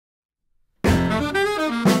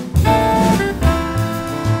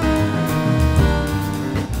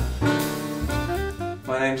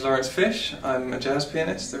Laurence Fish. I'm a jazz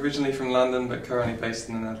pianist, originally from London but currently based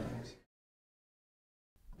in the Netherlands.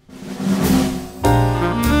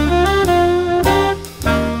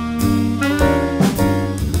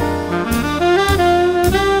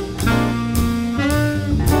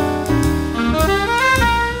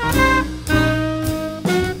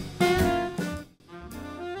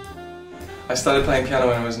 I started playing piano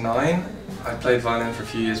when I was 9. I played violin for a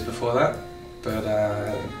few years before that, but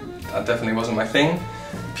that definitely wasn't my thing.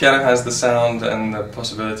 Piano has the sound and the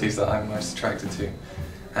possibilities that I'm most attracted to.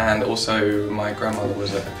 And also my grandmother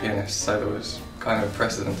was a pianist, so there was kind of a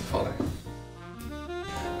precedent to follow.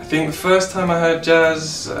 I think the first time I heard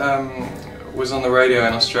jazz was on the radio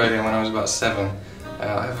in Australia when I was about 7.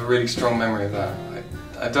 I have a really strong memory of that.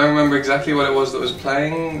 I don't remember exactly what it was that was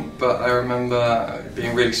playing, but I remember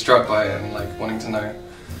being really struck by it and like wanting to know,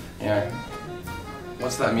 you know,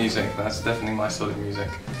 what's that music? That's definitely my sort of music.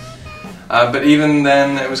 But even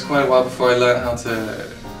then, it was quite a while before I learned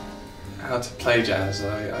how to play jazz.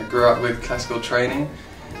 I grew up with classical training,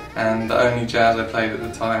 and the only jazz I played at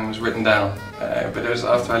the time was written down. But it was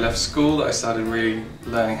after I left school that I started really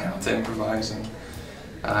learning how to improvise and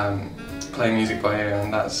play music by ear,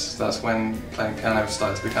 and that's when playing piano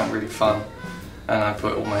started to become really fun, and I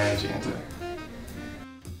put all my energy into it.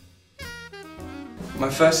 My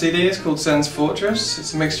first CD is called Sen's Fortress.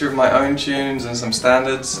 It's a mixture of my own tunes and some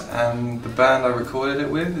standards, and the band I recorded it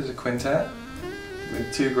with is a quintet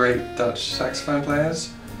with 2 great Dutch saxophone players,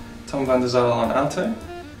 Tom van der Zaal on alto,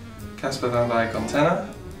 Casper van Wijk on tenor,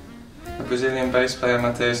 a Brazilian bass player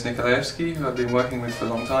Matheus Nicolaiewsky, who I've been working with for a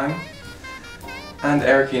long time, and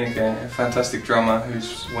Eric Ineke, a fantastic drummer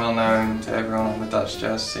who's well known to everyone on the Dutch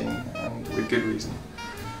jazz scene, and with good reason.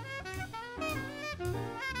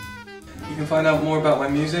 You can find out more about my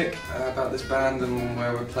music, about this band and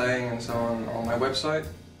where we're playing and so on my website,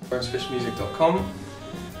 laurancefishmusic.com,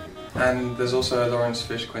 and there's also a Laurence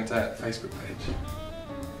Fish Quintet Facebook page.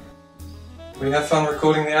 We had fun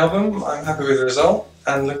recording the album. I'm happy with the result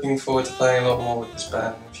and looking forward to playing a lot more with this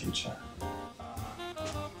band in the future.